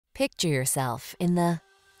Picture yourself in the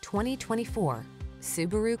 2024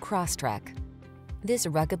 Subaru Crosstrek. This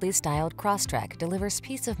ruggedly styled Crosstrek delivers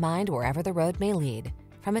peace of mind wherever the road may lead.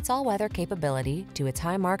 From its all-weather capability to its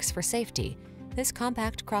high marks for safety, this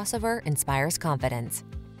compact crossover inspires confidence.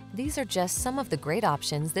 These are just some of the great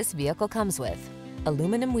options this vehicle comes with: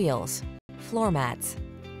 aluminum wheels, floor mats,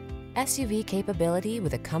 SUV capability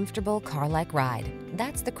with a comfortable car-like ride.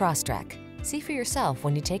 That's the Crosstrek. See for yourself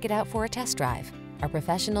when you take it out for a test drive. Our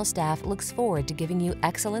professional staff looks forward to giving you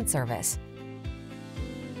excellent service.